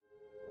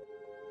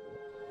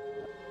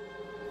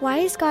Why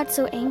is God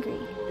so angry?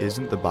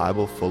 Isn't the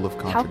Bible full of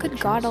contradictions? How could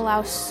God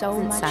allow so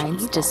Doesn't much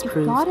science evil?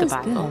 disprove the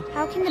Bible?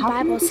 How can the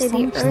Bible say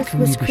the earth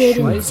was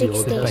created in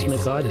 6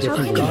 days? How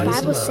can the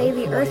Bible say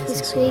the earth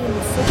was created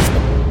in 6 days?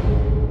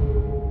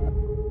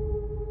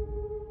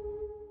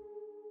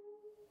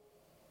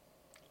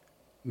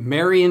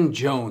 Marion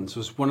Jones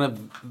was one of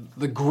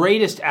the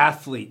greatest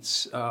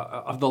athletes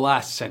of the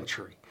last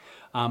century.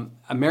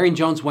 Marion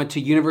Jones went to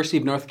University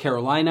of North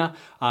Carolina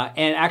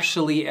and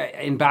actually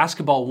in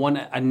basketball won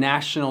a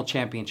national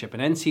championship, an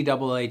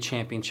NCAA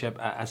championship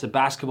as a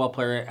basketball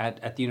player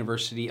at the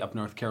University of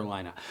North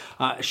Carolina.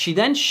 She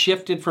then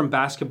shifted from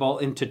basketball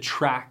into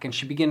track and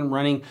she began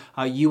running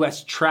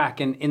U.S. track.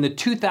 And in the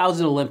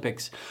 2000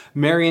 Olympics,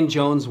 Marion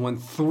Jones won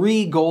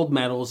 3 gold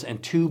medals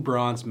and 2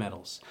 bronze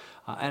medals.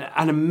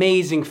 An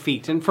amazing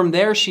feat. And from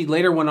there, she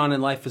later went on in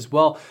life as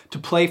well to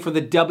play for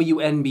the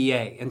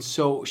WNBA. And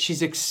so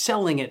she's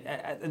excelling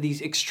at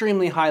these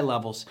extremely high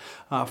levels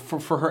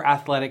for her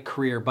athletic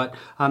career. But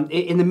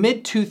in the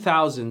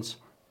mid-2000s,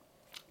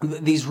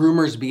 these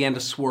rumors began to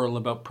swirl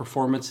about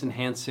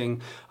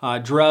performance-enhancing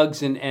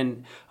drugs.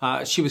 And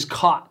she was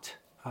caught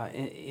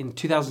in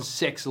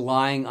 2006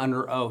 lying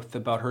under oath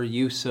about her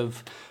use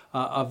of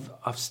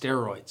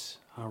steroids.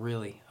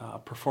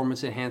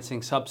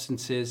 Performance-enhancing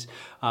substances.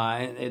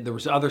 And there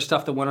was other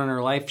stuff that went on in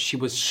her life. She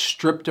was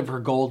stripped of her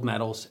gold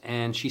medals,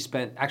 and she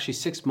spent actually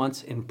 6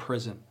 months in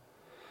prison.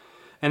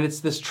 And it's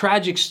this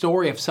tragic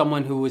story of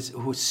someone who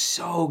was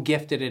so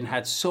gifted and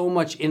had so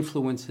much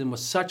influence and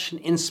was such an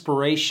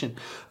inspiration,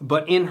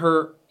 but in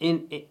her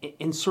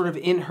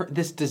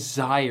this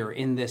desire,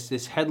 in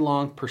this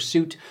headlong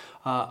pursuit,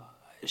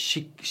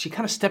 she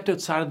kind of stepped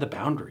outside of the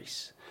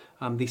boundaries.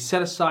 These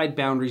set-aside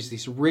boundaries,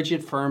 these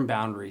rigid, firm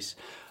boundaries,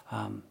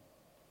 and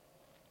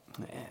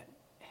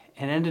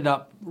ended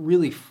up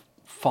really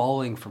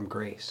falling from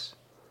grace.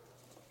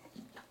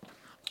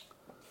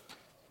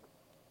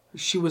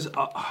 She was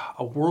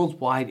a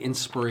worldwide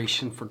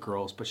inspiration for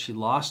girls, but she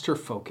lost her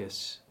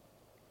focus,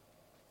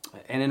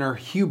 and in her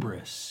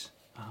hubris,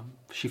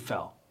 she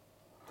fell.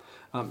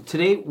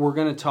 Today, we're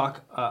going to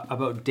talk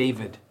about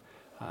David,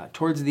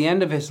 towards the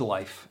end of his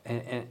life,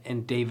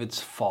 and David's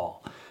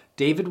fall.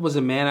 David was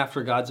a man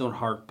after God's own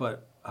heart,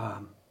 but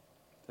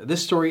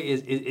this story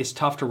is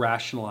tough to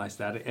rationalize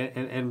that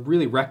and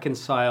really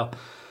reconcile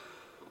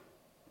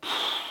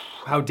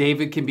how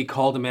David can be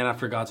called a man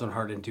after God's own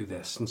heart and do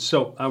this. And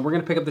so we're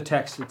going to pick up the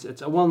text.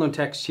 It's a well-known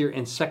text here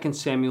in 2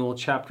 Samuel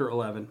chapter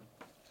 11.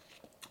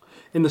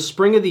 In the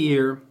spring of the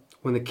year,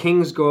 when the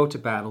kings go out to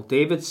battle,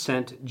 David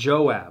sent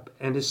Joab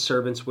and his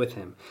servants with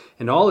him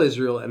and all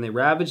Israel, and they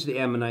ravaged the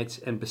Ammonites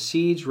and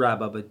besieged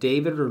Rabbah, but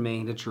David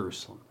remained at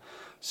Jerusalem.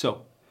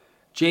 So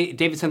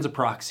David sends a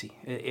proxy.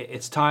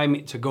 It's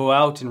time to go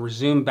out and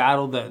resume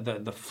battle.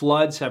 The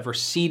floods have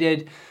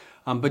receded,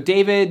 but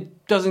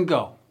David doesn't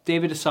go.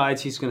 David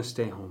decides he's going to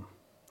stay home.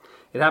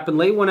 It happened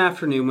late one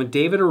afternoon when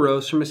David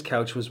arose from his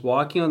couch and was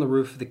walking on the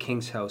roof of the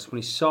king's house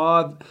when he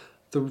saw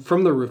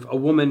from the roof a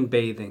woman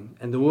bathing,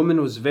 and the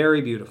woman was very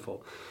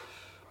beautiful.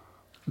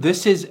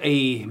 This is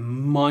a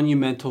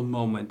monumental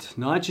moment,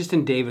 not just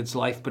in David's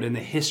life, but in the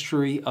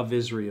history of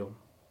Israel.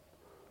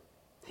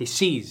 He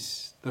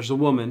sees there's a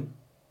woman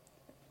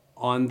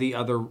on the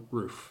other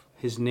roof,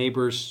 his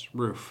neighbor's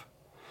roof.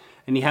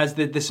 And he has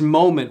this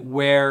moment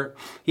where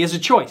he has a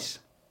choice.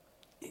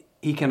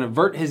 He can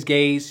avert his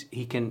gaze,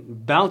 he can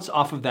bounce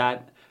off of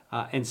that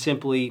and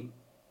simply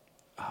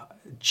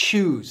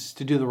choose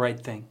to do the right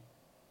thing.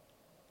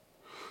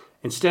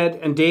 Instead,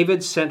 and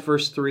David sent,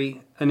 verse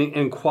 3, and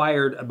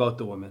inquired about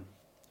the woman.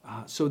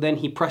 So then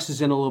he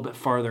presses in a little bit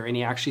farther and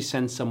he actually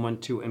sends someone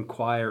to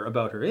inquire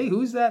about her. Hey,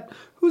 who's that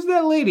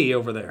lady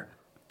over there?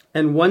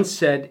 And one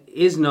said,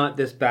 is not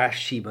this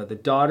Bathsheba, the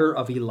daughter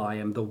of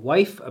Eliam, the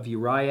wife of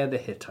Uriah the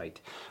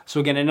Hittite? So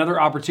again, another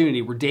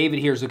opportunity where David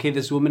hears, okay,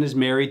 this woman is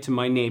married to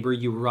my neighbor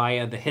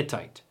Uriah the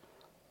Hittite.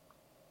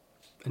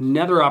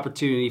 Another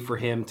opportunity for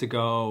him to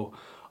go,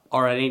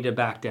 all right, I need to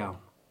back down.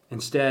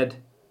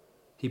 Instead,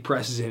 he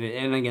presses in.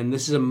 And again,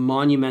 this is a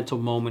monumental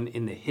moment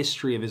in the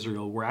history of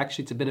Israel where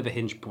actually it's a bit of a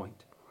hinge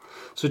point.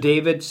 So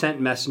David sent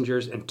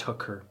messengers and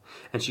took her,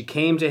 and she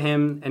came to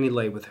him, and he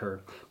lay with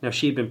her. Now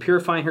she had been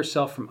purifying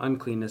herself from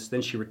uncleanness.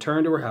 Then she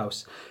returned to her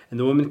house, and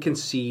the woman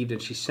conceived, and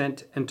she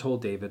sent and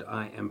told David,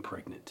 I am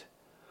pregnant.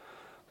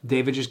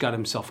 David just got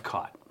himself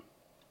caught.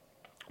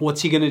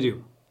 What's he going to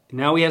do?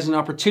 Now he has an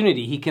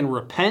opportunity. He can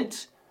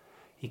repent,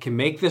 he can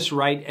make this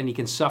right, and he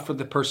can suffer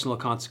the personal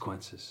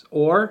consequences.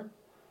 Or,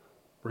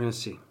 we're going to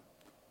see.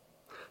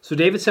 So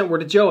David sent word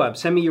to Joab,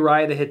 send me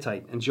Uriah the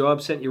Hittite. And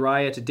Joab sent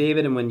Uriah to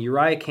David, and when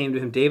Uriah came to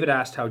him, David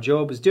asked how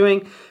Joab was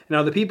doing, and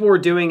how the people were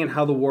doing, and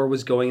how the war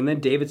was going. And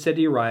then David said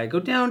to Uriah, go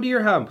down to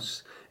your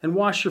house and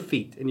wash your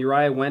feet. And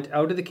Uriah went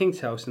out of the king's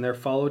house, and there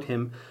followed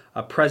him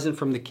a present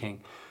from the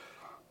king.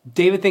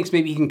 David thinks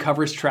maybe he can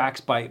cover his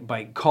tracks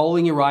by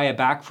calling Uriah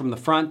back from the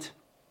front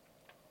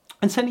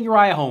and sending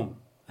Uriah home.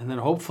 And then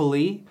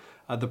hopefully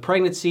the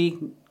pregnancy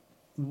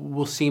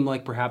will seem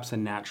like perhaps a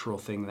natural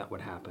thing that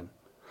would happen.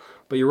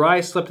 But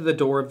Uriah slept at the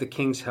door of the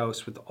king's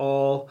house with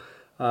all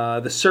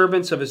the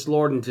servants of his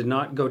Lord and did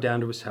not go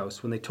down to his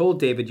house. When they told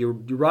David,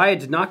 Uriah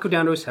did not go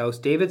down to his house,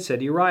 David said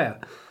to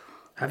Uriah,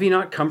 have you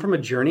not come from a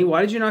journey?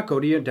 Why did you not go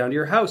down to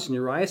your house? And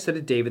Uriah said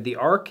to David, the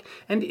ark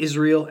and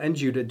Israel and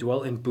Judah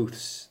dwell in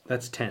booths,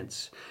 that's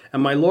tents.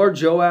 And my lord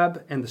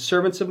Joab and the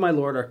servants of my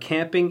lord are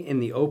camping in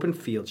the open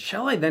field.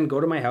 Shall I then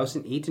go to my house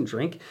and eat and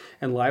drink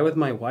and lie with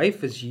my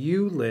wife? As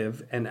you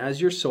live and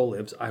as your soul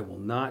lives, I will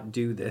not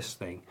do this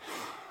thing.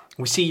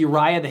 We see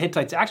Uriah the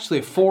Hittite's actually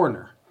a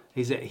foreigner.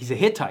 He's a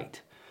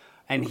Hittite.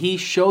 And he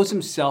shows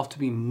himself to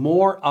be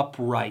more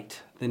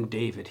upright than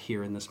David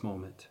here in this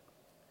moment.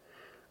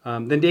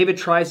 Then David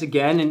tries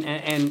again,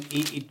 and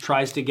he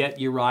tries to get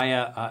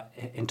Uriah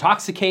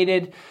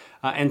intoxicated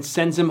and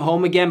sends him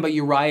home again, but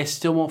Uriah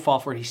still won't fall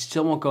for it. He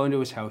still won't go into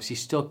his house.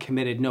 He's still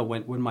committed. No,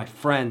 when my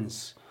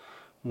friends,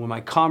 when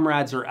my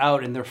comrades are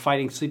out and they're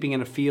fighting, sleeping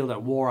in a field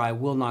at war, I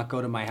will not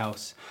go to my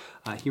house.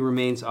 He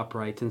remains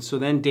upright. And so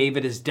then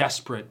David is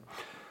desperate.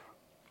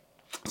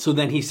 So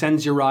then he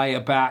sends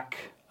Uriah back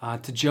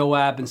to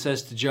Joab and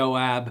says to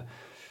Joab,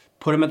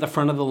 put him at the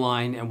front of the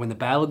line, and when the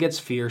battle gets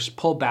fierce,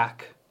 pull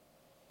back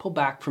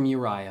from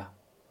Uriah.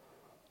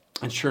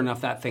 And sure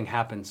enough, that thing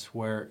happens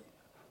where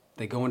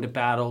they go into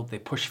battle, they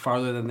push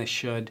farther than they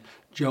should.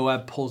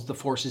 Joab pulls the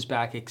forces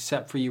back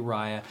except for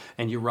Uriah,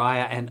 and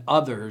Uriah and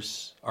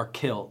others are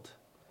killed.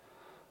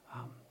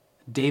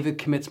 David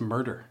commits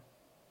murder.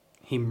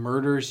 He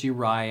murders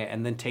Uriah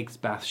and then takes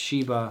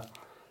Bathsheba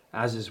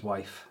as his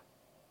wife.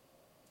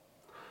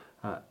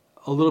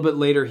 A little bit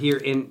later here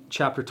in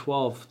chapter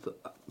 12,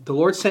 the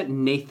Lord sent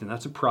Nathan,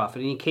 that's a prophet,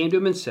 and he came to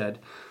him and said,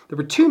 there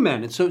were two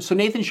men. And so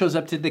Nathan shows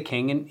up to the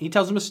king and he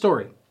tells him a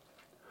story.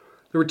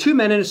 There were two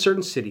men in a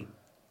certain city,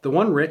 the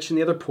one rich and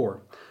the other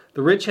poor.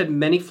 The rich had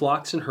many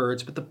flocks and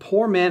herds, but the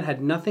poor man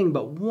had nothing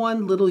but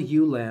one little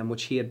ewe lamb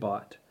which he had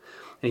bought.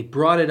 And he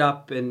brought it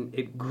up, and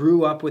it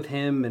grew up with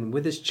him and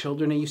with his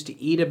children. He used to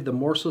eat of the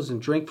morsels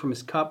and drink from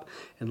his cup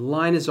and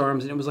lie in his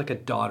arms, and it was like a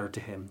daughter to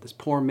him, this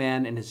poor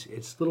man and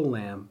his little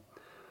lamb.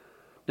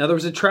 Now there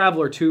was a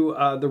traveler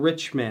to the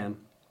rich man,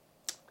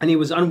 and he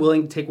was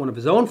unwilling to take one of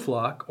his own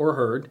flock or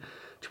herd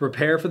to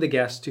prepare for the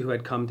guest who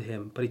had come to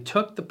him. But he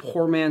took the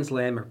poor man's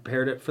lamb and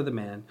prepared it for the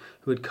man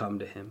who had come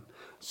to him.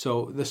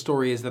 So the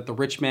story is that the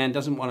rich man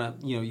doesn't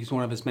want to use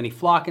one of his many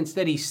flock.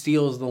 Instead, he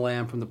steals the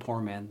lamb from the poor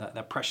man,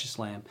 that precious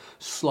lamb,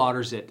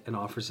 slaughters it, and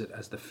offers it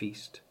as the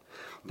feast.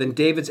 Then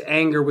David's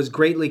anger was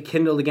greatly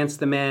kindled against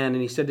the man,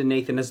 and he said to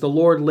Nathan, as the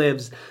Lord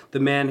lives, the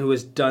man who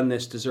has done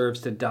this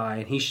deserves to die,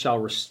 and he shall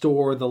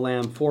restore the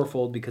lamb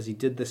fourfold because he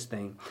did this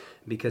thing,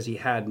 because he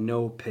had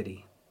no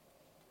pity.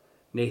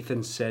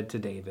 Nathan said to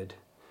David,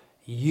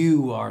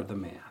 you are the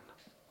man.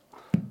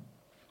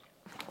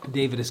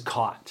 David is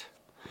caught,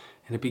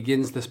 and it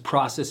begins this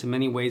process in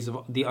many ways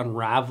of the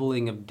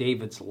unraveling of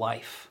David's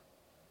life.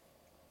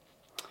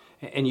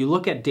 And you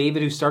look at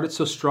David, who started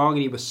so strong,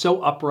 and he was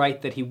so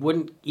upright that he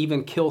wouldn't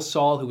even kill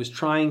Saul, who was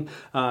trying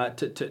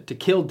to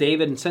kill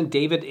David and send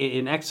David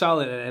in exile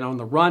and on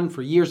the run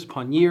for years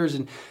upon years.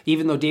 And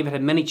even though David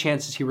had many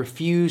chances, he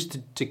refused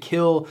to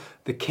kill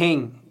the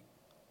king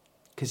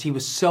because he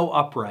was so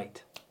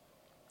upright.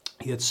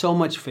 He had so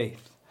much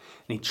faith,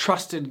 and he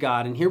trusted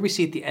God. And here we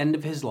see at the end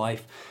of his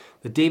life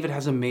that David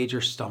has a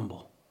major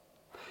stumble.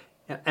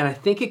 And I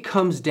think it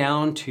comes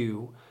down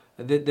to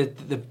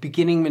the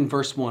beginning in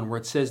verse 1, where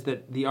it says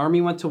that the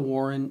army went to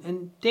war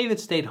and David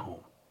stayed home.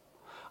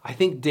 I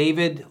think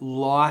David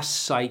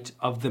lost sight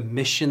of the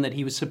mission that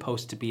he was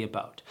supposed to be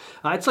about.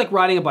 It's like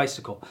riding a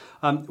bicycle.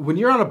 When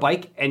you're on a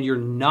bike and you're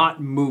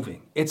not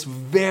moving, it's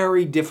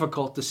very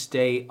difficult to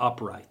stay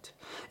upright.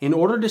 In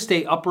order to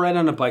stay upright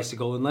on a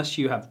bicycle, unless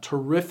you have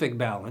terrific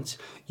balance,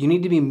 you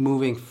need to be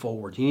moving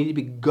forward. You need to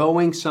be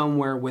going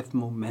somewhere with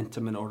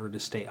momentum in order to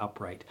stay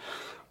upright.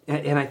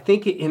 And I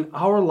think in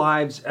our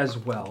lives as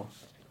well,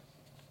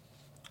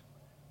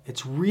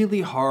 it's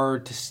really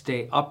hard to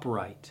stay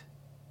upright,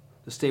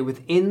 to stay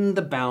within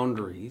the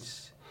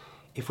boundaries,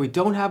 if we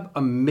don't have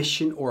a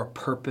mission or a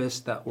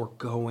purpose that we're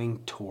going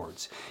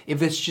towards.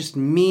 If it's just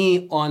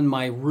me on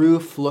my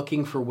roof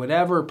looking for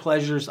whatever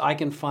pleasures I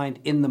can find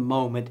in the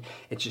moment,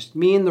 it's just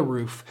me and the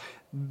roof,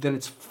 then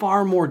it's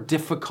far more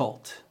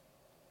difficult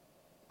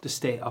to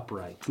stay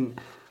upright.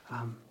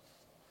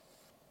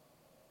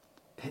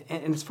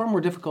 And it's far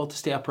more difficult to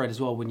stay upright as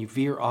well when you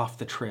veer off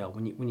the trail,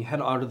 when you head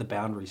out of the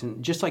boundaries.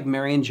 And just like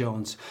Marion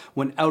Jones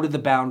went out of the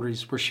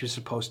boundaries where she was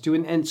supposed to,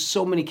 and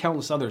so many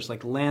countless others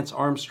like Lance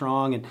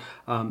Armstrong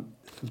and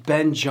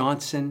Ben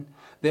Johnson,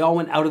 they all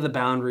went out of the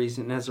boundaries,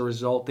 and as a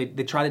result, they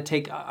tried to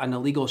take an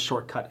illegal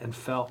shortcut and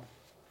fell.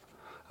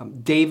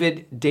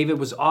 David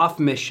was off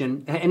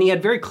mission, and he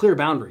had very clear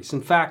boundaries.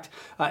 In fact,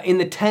 in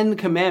the 10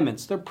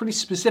 Commandments, they're pretty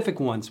specific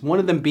ones. One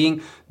of them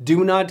being,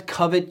 do not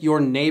covet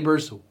your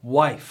neighbor's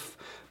wife.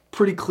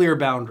 Pretty clear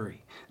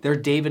boundary. There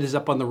David is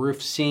up on the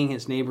roof seeing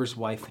his neighbor's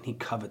wife, and he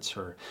covets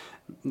her.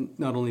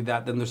 Not only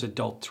that, then there's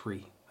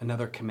adultery,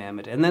 another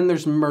commandment. And then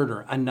there's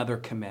murder, another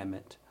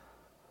commandment.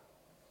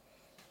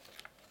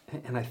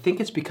 And I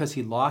think it's because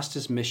he lost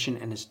his mission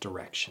and his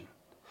direction.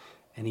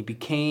 And he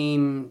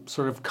became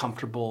sort of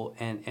comfortable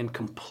and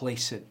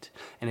complacent.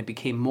 And it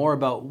became more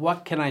about,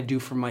 what can I do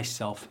for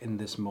myself in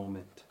this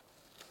moment?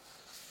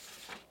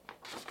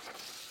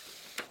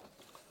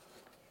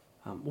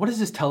 What does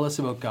this tell us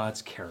about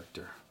God's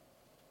character?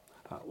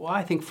 Well,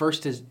 I think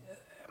first is,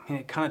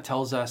 it kind of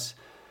tells us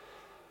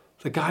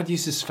that God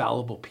uses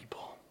fallible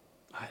people.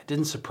 It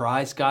didn't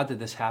surprise God that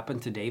this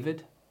happened to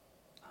David.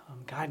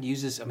 God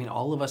uses,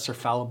 all of us are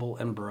fallible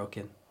and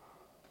broken.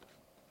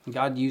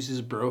 God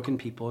uses broken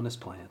people in his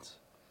plans.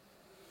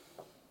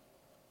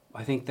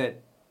 I think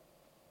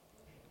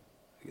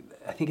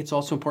it's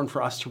also important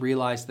for us to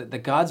realize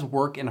that God's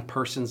work in a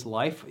person's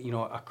life,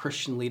 a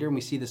Christian leader, and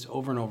we see this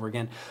over and over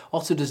again,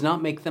 also does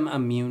not make them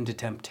immune to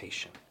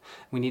temptation.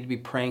 We need to be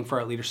praying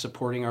for our leaders,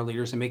 supporting our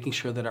leaders, and making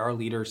sure that our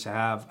leaders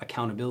have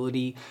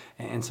accountability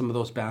and some of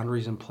those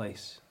boundaries in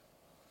place.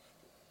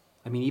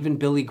 Even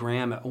Billy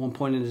Graham at one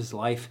point in his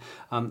life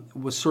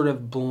was sort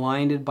of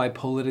blinded by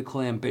political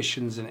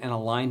ambitions and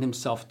aligned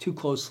himself too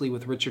closely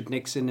with Richard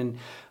Nixon, and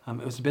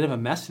it was a bit of a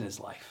mess in his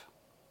life.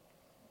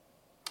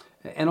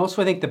 And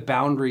also I think the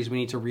boundaries, we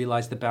need to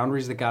realize the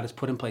boundaries that God has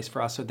put in place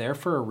for us are there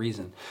for a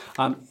reason.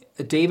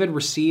 David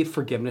received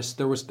forgiveness.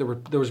 There was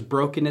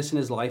brokenness in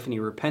his life and he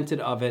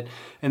repented of it.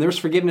 And there was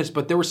forgiveness,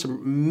 but there were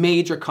some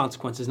major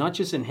consequences, not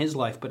just in his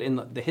life, but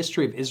in the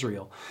history of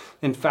Israel.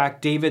 In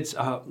fact, David's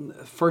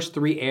first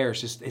three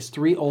heirs, his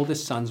three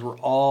oldest sons, were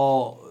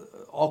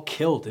all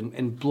killed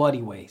in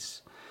bloody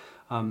ways.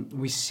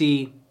 We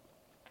see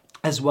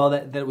as well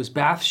that it was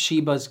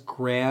Bathsheba's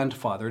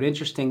grandfather. An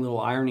interesting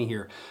little irony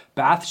here.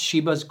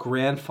 Bathsheba's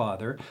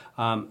grandfather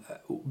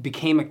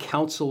became a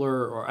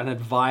counselor or an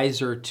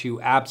advisor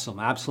to Absalom.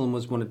 Absalom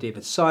was one of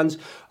David's sons,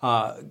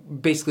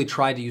 basically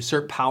tried to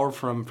usurp power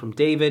from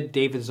David.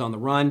 David is on the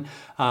run.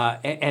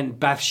 And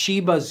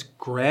Bathsheba's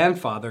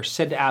grandfather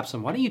said to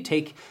Absalom, why don't you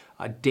take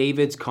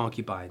David's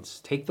concubines,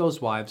 take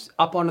those wives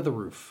up onto the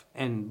roof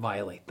and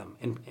violate them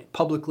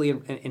publicly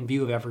in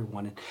view of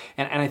everyone.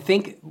 And I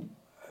think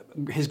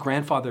his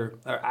grandfather,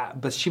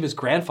 Bathsheba's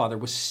grandfather,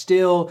 was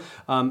still,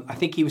 I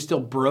think he was still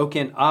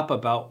broken up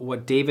about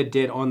what David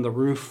did on the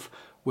roof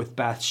with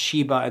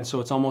Bathsheba, and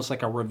so it's almost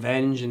like a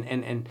revenge,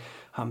 and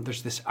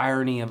there's this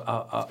irony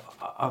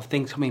of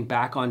things coming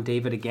back on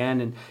David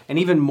again, and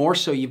even more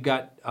so, you've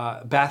got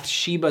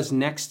Bathsheba's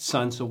next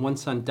son. So one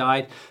son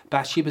died.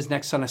 Bathsheba's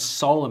next son is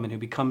Solomon, who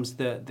becomes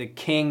the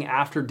king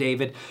after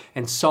David,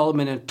 and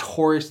Solomon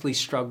notoriously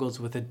struggles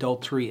with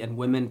adultery and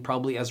women,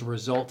 probably as a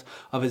result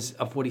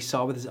of what he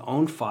saw with his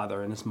own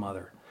father and his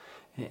mother,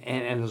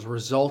 and as a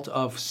result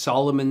of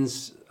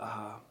Solomon's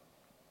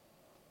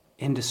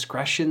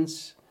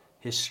indiscretions,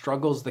 his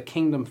struggles, the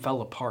kingdom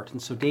fell apart.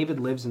 And so David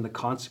lives in the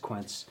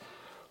consequence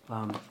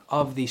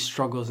of these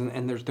struggles.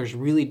 And there's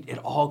really, it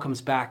all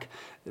comes back,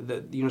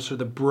 sort of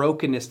the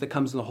brokenness that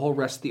comes in the whole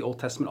rest of the Old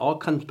Testament, all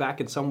comes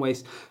back in some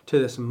ways to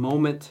this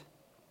moment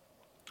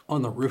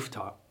on the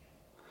rooftop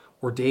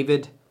where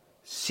David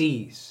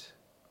sees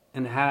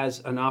and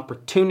has an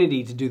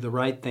opportunity to do the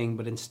right thing,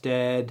 but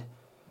instead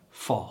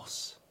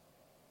falls.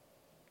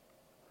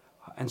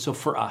 And so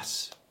for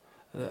us,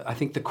 I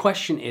think the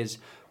question is,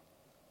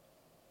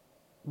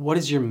 what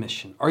is your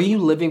mission? Are you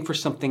living for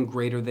something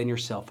greater than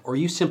yourself? Or are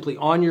you simply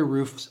on your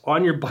roofs,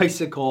 on your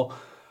bicycle,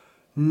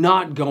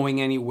 not going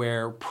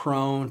anywhere,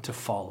 prone to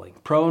falling,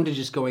 prone to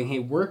just going, hey,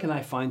 where can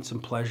I find some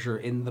pleasure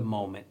in the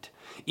moment?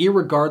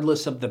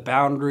 Irregardless of the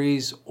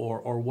boundaries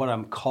or what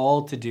I'm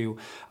called to do,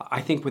 I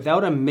think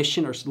without a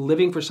mission or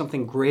living for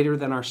something greater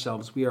than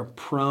ourselves, we are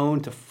prone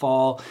to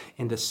fall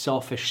into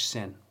selfish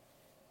sin.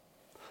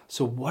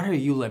 So what are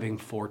you living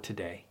for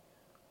today?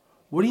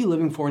 What are you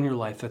living for in your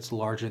life that's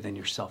larger than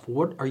yourself?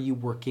 What are you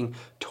working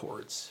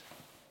towards?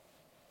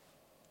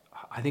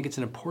 I think it's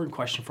an important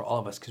question for all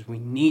of us because we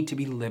need to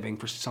be living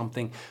for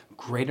something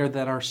greater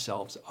than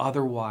ourselves.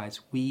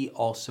 Otherwise, we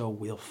also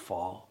will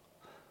fall.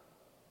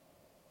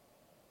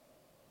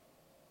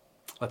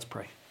 Let's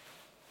pray.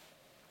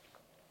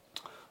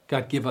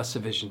 God, give us a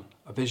vision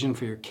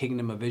for your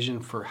kingdom, a vision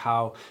for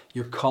how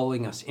you're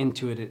calling us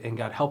into it. And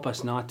God, help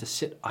us not to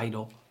sit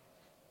idle,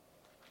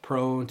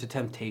 prone to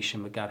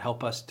temptation, but God,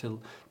 help us to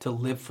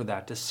live for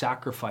that, to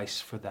sacrifice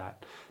for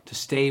that, to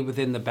stay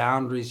within the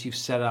boundaries you've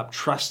set up,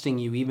 trusting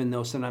you even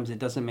though sometimes it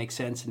doesn't make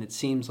sense and it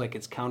seems like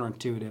it's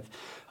counterintuitive.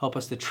 Help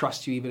us to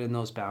trust you even in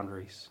those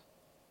boundaries.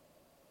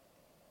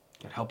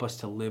 God, help us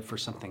to live for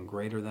something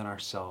greater than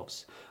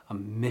ourselves, a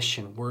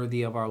mission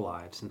worthy of our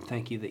lives. And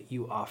thank you that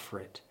you offer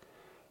it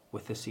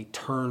with this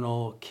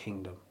eternal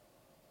kingdom.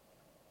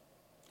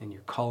 And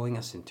you're calling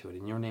us into it.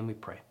 In your name we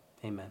pray.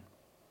 Amen.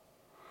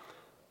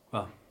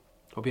 Well,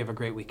 hope you have a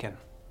great weekend.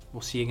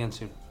 We'll see you again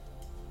soon.